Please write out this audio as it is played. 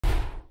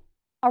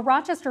A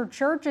Rochester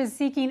church is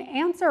seeking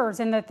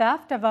answers in the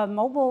theft of a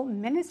mobile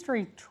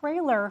ministry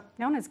trailer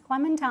known as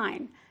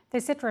Clementine.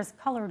 The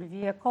citrus-colored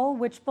vehicle,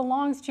 which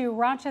belongs to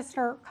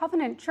Rochester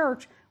Covenant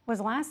Church, was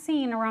last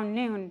seen around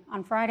noon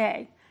on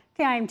Friday.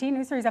 KIMT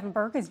News 3's Evan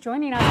Berg is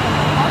joining us from the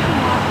parking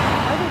lot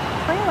where the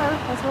trailer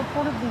was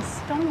reportedly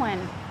stolen.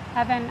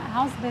 Evan,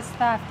 how's this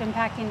theft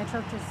impacting the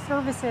church's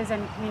services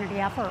and community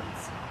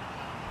efforts?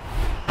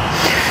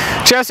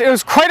 Jess, it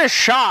was quite a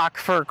shock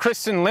for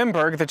Kristen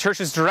Limberg, the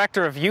church's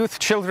director of youth,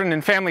 children,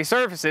 and family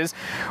services,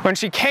 when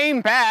she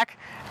came back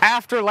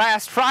after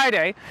last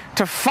Friday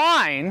to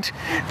find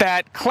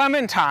that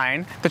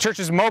Clementine, the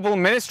church's mobile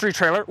ministry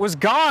trailer, was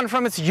gone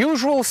from its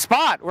usual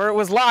spot where it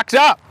was locked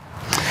up.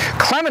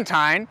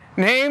 Clementine,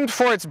 named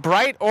for its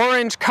bright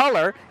orange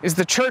color, is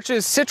the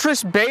church's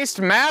citrus-based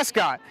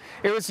mascot.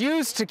 It was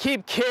used to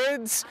keep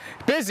kids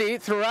busy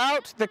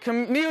throughout the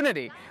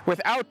community with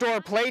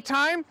outdoor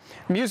playtime,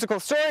 musical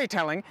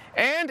storytelling,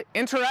 and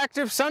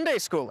interactive Sunday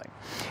schooling.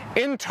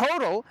 In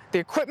total, the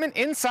equipment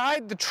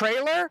inside the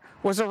trailer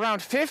was around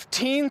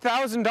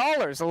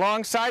 $15,000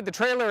 alongside the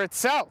trailer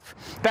itself.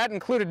 That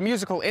included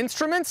musical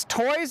instruments,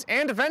 toys,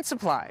 and event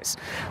supplies.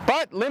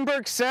 But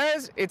Limberg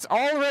says it's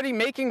already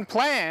making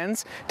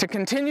plans to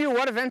continue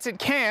what events it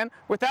can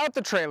without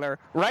the trailer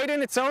right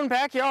in its own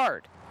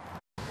backyard.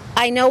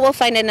 I know we'll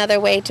find another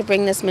way to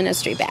bring this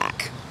ministry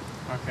back.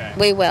 Okay.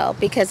 We will,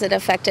 because it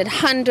affected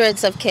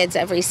hundreds of kids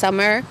every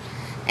summer,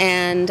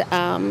 and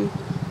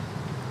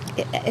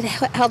it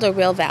held a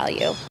real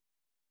value.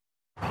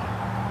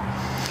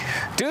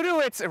 Due to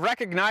its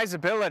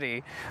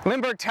recognizability,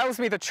 Limberg tells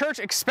me the church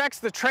expects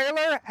the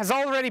trailer has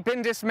already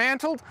been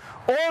dismantled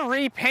or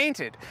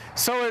repainted.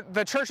 So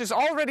the church is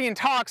already in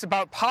talks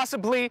about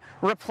possibly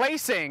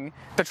replacing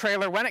the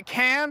trailer when it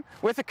can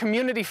with a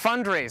community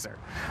fundraiser.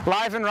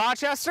 Live in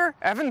Rochester,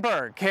 Evan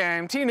Berg,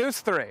 KIMT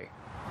News 3. All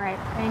right,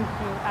 thank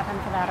you, Evan,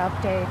 for that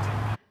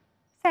update.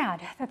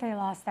 Sad that they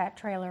lost that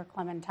trailer,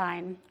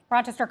 Clementine.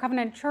 Rochester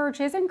Covenant Church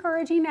is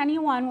encouraging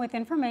anyone with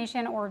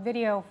information or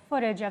video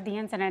footage of the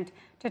incident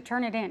to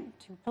turn it in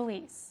to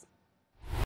police.